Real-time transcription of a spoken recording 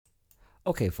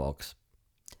Okay, folks,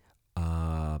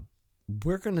 uh,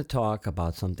 we're going to talk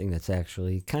about something that's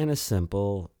actually kind of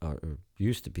simple, or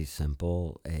used to be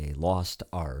simple, a lost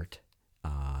art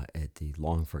at the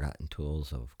long forgotten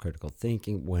tools of critical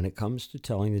thinking when it comes to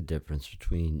telling the difference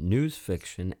between news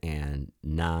fiction and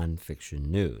nonfiction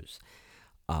news.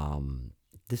 Um,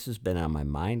 this has been on my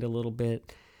mind a little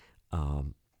bit,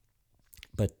 um,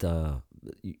 but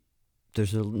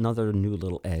there's another new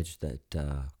little edge that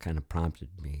kind of prompted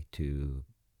me to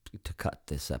cut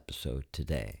this episode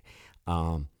today.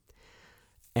 Um,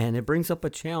 and it brings up a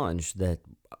challenge that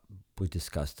we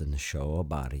discussed in the show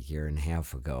about a year and a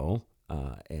half ago.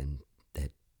 And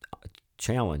that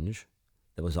challenge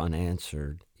that was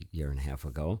unanswered a year and a half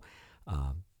ago.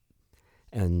 Um,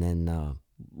 and then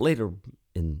later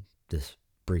in this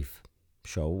brief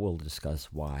show, we'll discuss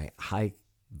why high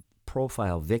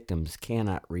profile victims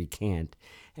cannot recant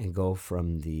and go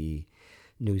from the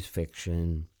news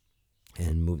fiction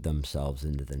and move themselves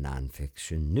into the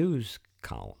nonfiction news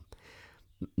column.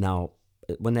 Now,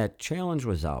 when that challenge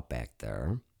was out back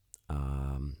there,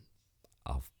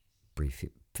 I'll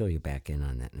fill you back in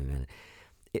on that in a minute.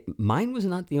 Mine was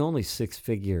not the only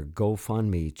six-figure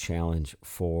GoFundMe challenge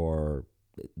for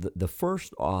the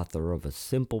first author of a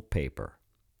simple paper.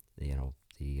 You know,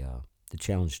 the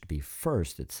challenge to be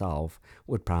first itself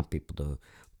would prompt people to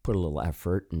put a little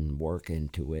effort and work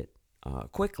into it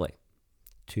quickly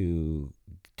to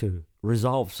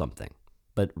resolve something.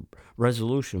 But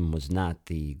resolution was not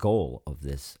the goal of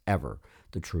this ever,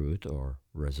 the truth or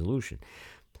resolution.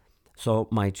 So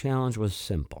my challenge was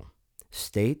simple.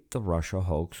 State the Russia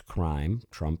hoax crime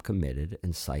Trump committed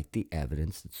and cite the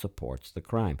evidence that supports the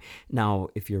crime. Now,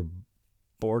 if you're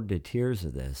bored to tears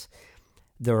of this,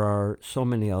 there are so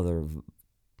many other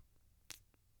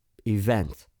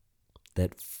events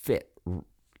that fit,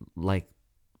 like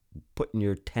putting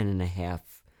your 10 and a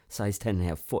half size 10 and a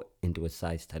half foot into a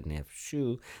size 10 and a half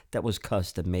shoe that was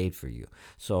custom made for you.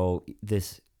 So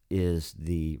this is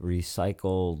the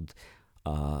recycled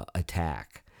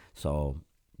attack. So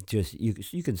just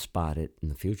you can spot it in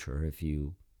the future if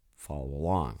you follow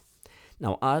along.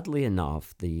 Now, oddly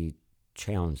enough, the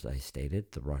challenge that I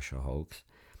stated, the Russia hoax,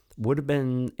 would have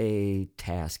been a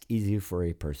task easy for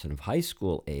a person of high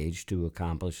school age to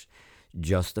accomplish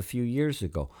just a few years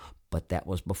ago. But that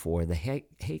was before the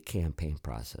hate campaign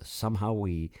process. Somehow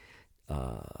we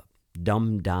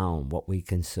dumbed down what we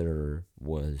consider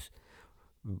was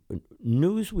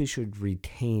news we should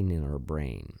retain in our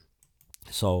brain.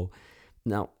 So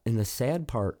now, in the sad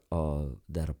part of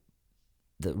that,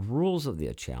 the rules of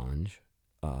the challenge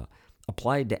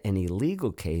applied to any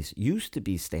legal case used to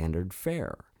be standard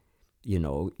fare. You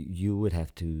know, you would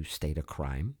have to state a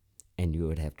crime, and you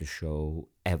would have to show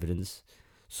evidence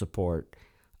support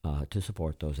to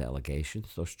support those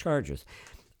allegations, those charges.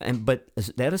 But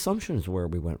that assumption is where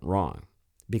we went wrong,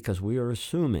 because we are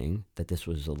assuming that this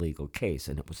was a legal case,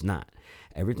 and it was not.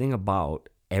 Everything about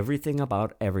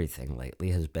everything lately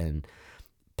has been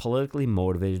politically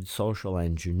motivated social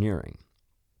engineering.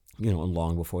 You know,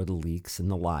 long before the leaks and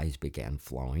the lies began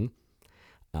flowing.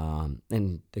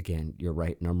 And again, you're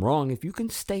right and I'm wrong if you can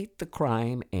state the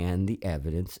crime and the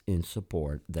evidence in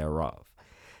support thereof.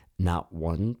 Not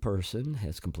one person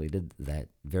has completed that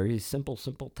very simple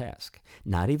task.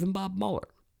 Not even Bob Mueller.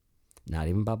 Not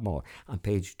even Bob Mueller. On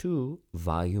page 2,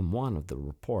 volume 1 of the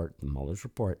report, the Mueller's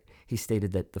report, he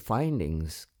stated that the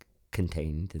findings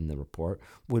contained in the report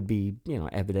would be,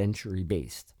 evidentiary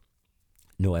based.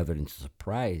 No evidence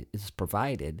is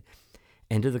provided,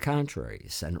 and to the contrary,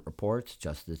 Senate reports,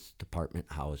 Justice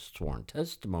Department House sworn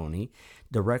testimony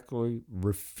directly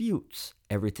refutes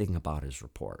everything about his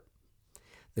report.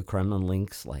 The Kremlin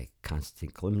links like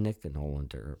Konstantin Kilimnik and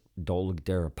Oleg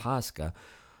Deripaska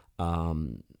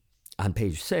on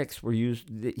page 6 were used.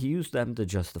 He used them to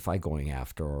justify going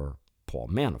after Paul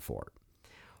Manafort.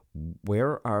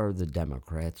 Where are the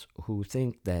Democrats who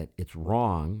think that it's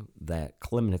wrong that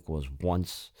Kilimnik was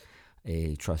once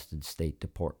a trusted State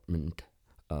Department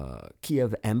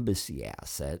Kiev embassy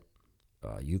asset,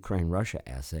 Ukraine-Russia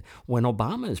asset, when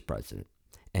Obama is president?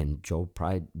 And Joe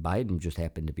Biden just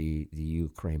happened to be the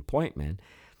Ukraine point man,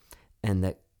 and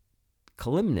that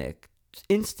Kilimnik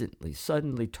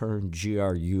suddenly turned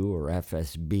GRU or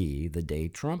FSB the day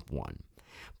Trump won.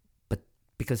 But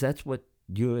because that's what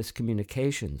U.S.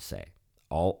 communications say,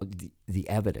 all the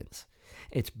evidence,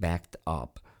 it's backed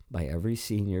up by every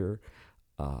senior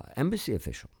embassy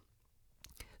official.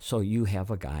 So you have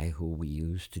a guy who we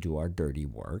used to do our dirty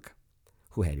work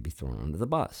who had to be thrown under the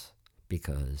bus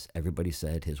because everybody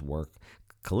said his work,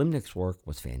 Kilimnik's work,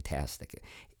 was fantastic.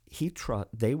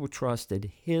 They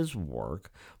trusted his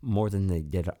work more than they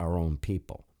did our own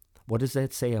people. What does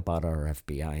that say about our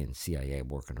FBI and CIA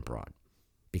working abroad?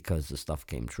 Because the stuff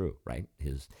came true, right?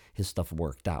 His stuff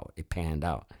worked out. It panned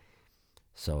out.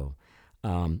 So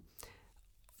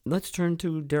let's turn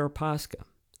to Deripaska.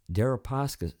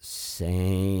 Deripaska,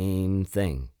 same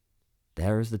thing.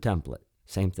 There's the template.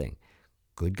 Same thing.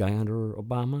 Good guy under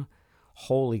Obama.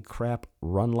 Holy crap,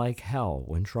 run like hell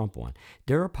when Trump won.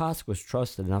 Deripaska was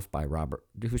trusted enough by Robert.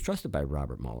 He was trusted by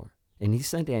Robert Mueller, and he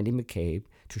sent Andy McCabe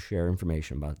to share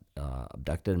information about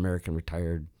abducted American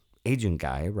retired agent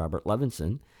guy Robert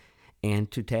Levinson, and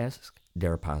to task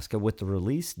Deripaska with the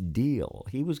release deal.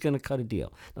 He was going to cut a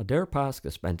deal. Now,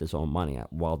 Deripaska spent his own money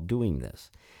while doing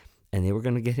this, and they were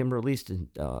going to get him released in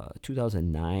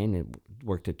 2009. It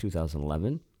worked to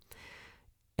 2011.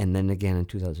 And then again in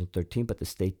 2013, but the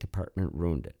State Department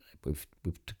ruined it.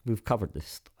 We've covered this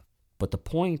stuff. But the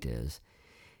point is,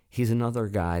 he's another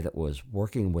guy that was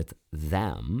working with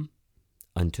them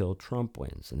until Trump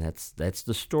wins. And that's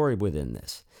the story within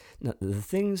this. Now, the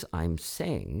things I'm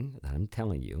saying, that I'm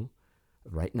telling you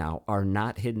right now, are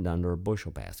not hidden under a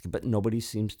bushel basket. But nobody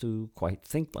seems to quite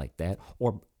think like that,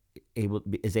 or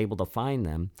is able to find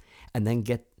them and then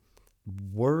get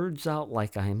words out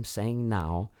like I'm saying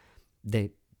now.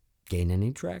 They gain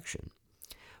any traction.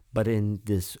 But in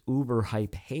this uber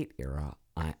hype hate era,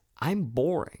 I'm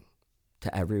boring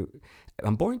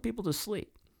I'm boring people to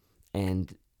sleep.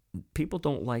 And people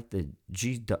don't like the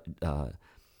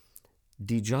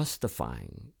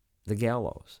dejustifying the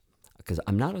gallows, because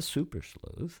I'm not a super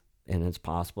sleuth, and it's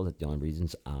possible that the only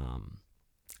reasons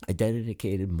I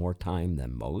dedicated more time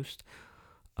than most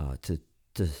to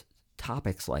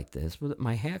topics like this were that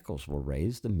my hackles were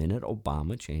raised the minute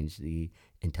Obama changed the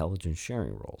intelligence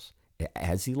sharing rules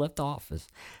as he left office,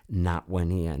 not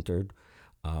when he entered,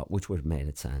 which would have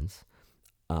made sense,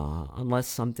 unless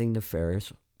something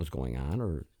nefarious was going on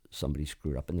or somebody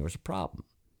screwed up and there was a problem.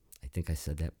 I think I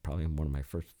said that probably in one of my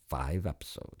first 5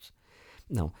 episodes.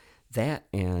 Now, that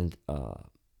and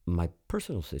my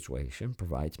personal situation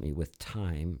provides me with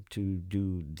time to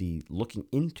do the looking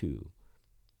into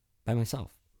by myself.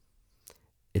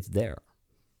 It's there.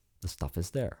 The stuff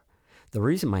is there. The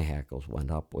reason my hackles went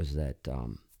up was that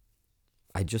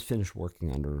I just finished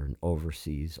working under an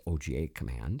overseas OGA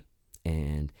command.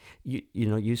 And,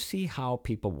 you see how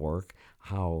people work,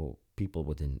 how people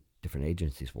within different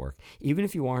agencies work, even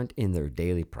if you aren't in their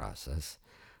daily process.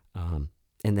 And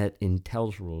that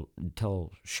Intel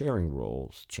sharing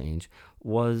rules change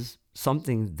was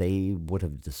something they would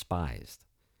have despised.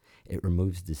 It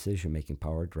removes decision-making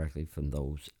power directly from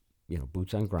those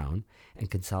boots on ground, and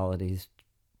consolidates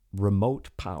remote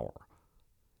power.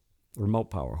 Remote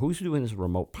power. Who's doing this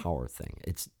remote power thing?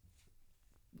 It's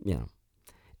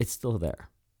still there.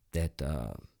 That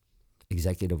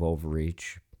executive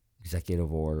overreach,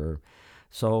 executive order.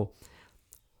 So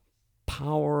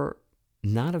power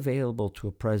not available to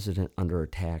a president under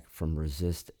attack from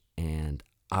resist and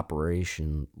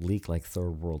Operation Leak Like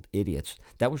Third World Idiots.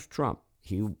 That was Trump.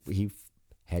 He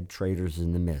had traitors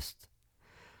in the mist.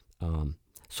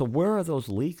 So where are those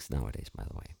leaks nowadays, by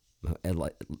the way? And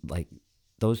like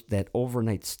those, that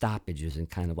overnight stoppage isn't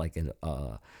kind of like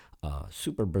a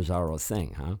super bizarro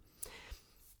thing, huh?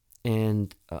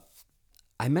 And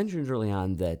I mentioned early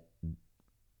on that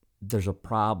there's a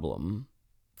problem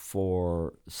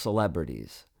for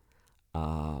celebrities,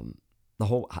 the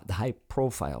high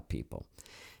profile people.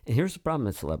 And here's the problem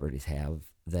that celebrities have,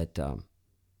 that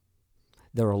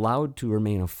they're allowed to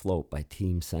remain afloat by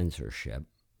team censorship.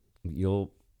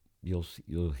 You'll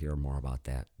hear more about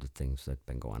that, the things that have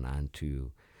been going on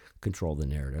to control the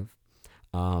narrative.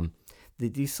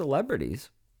 These celebrities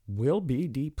will be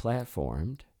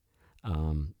deplatformed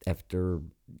after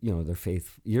their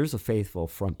years of faithful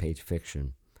front page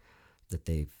fiction that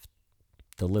they've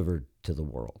delivered to the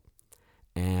world.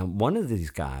 And one of these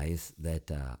guys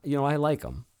that I like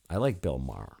him. I like Bill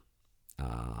Maher,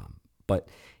 but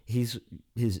his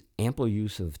ample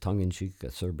use of tongue-in-cheek,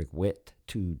 acerbic wit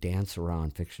to dance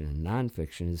around fiction and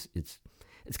nonfiction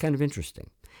it's kind of interesting.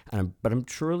 But I'm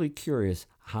truly curious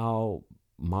how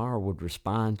Maher would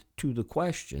respond to the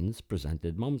questions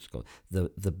presented moments ago.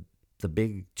 The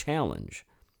big challenge: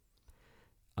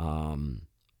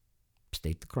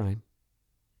 state the crime,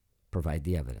 provide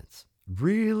the evidence.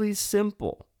 Really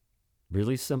simple,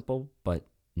 but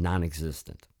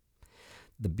non-existent.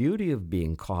 The beauty of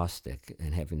being caustic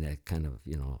and having that kind of,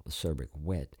 acerbic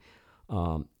wit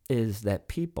is that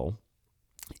people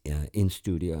in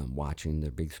studio and watching their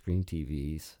big screen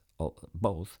TVs,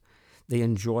 both, they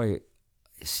enjoy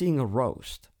seeing a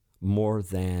roast more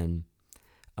than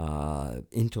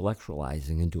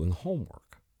intellectualizing and doing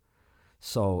homework.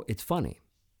 So it's funny.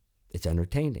 It's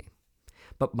entertaining.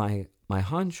 But my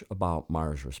hunch about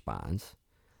Maher's response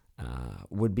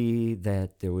would be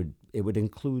that it would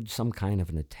include some kind of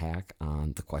an attack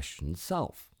on the question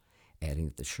itself, adding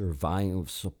that the sheer volume of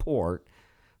support,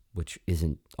 which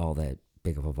isn't all that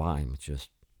big of a volume, it's just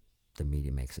the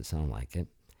media makes it sound like it.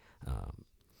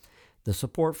 The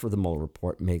support for the Mueller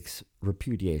report makes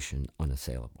repudiation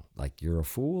unassailable. Like, you're a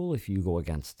fool if you go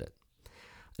against it.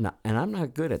 And I'm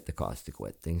not good at the caustic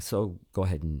wit thing, so go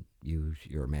ahead and use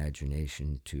your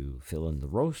imagination to fill in the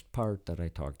roast part that I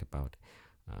talked about.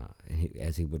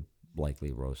 As he would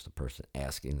likely roast the person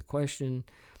asking the question,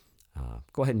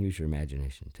 go ahead and use your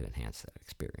imagination to enhance that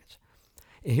experience.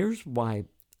 And here's why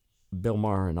Bill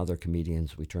Maher and other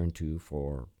comedians we turn to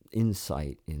for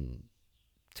insight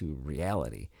into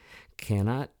reality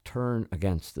cannot turn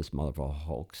against this mother of all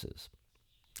hoaxes.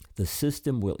 The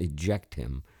system will eject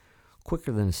him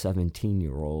quicker than a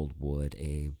 17-year-old would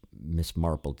a Miss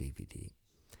Marple DVD.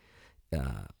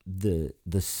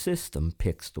 The system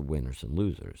picks the winners and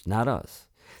losers, not us.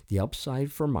 The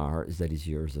upside for Maher is that his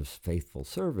years of faithful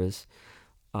service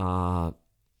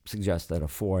suggest that a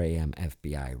 4 a.m.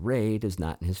 FBI raid is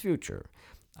not in his future.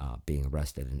 Being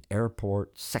arrested in an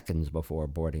airport seconds before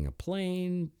boarding a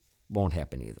plane won't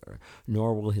happen either.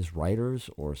 Nor will his writers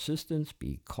or assistants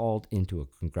be called into a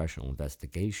congressional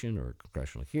investigation or a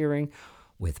congressional hearing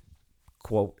with,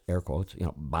 quote, air quotes,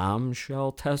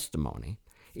 bombshell testimony,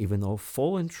 even though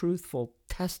full and truthful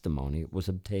testimony was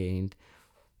obtained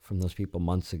from those people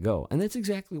months ago. And that's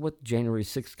exactly what the January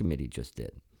 6th committee just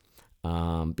did.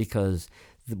 Because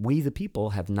we, the people,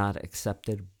 have not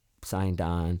accepted, signed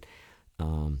on,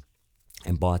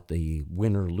 and bought the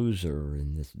winner-loser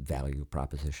in this value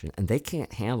proposition, and they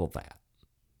can't handle that.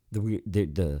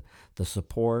 The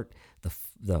support,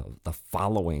 the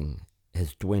following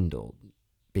has dwindled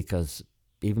because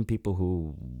even people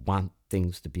who want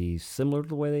things to be similar to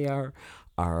the way they are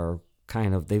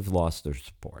they've lost their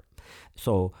support.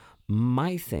 So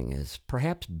my thing is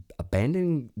perhaps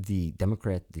abandoning the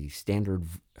standard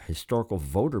historical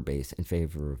voter base in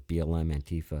favor of BLM,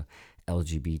 Antifa,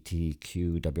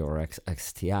 LGBTQ, WRX,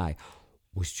 XTI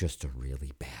was just a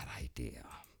really bad idea.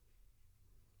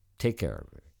 Take care,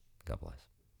 everybody. God bless.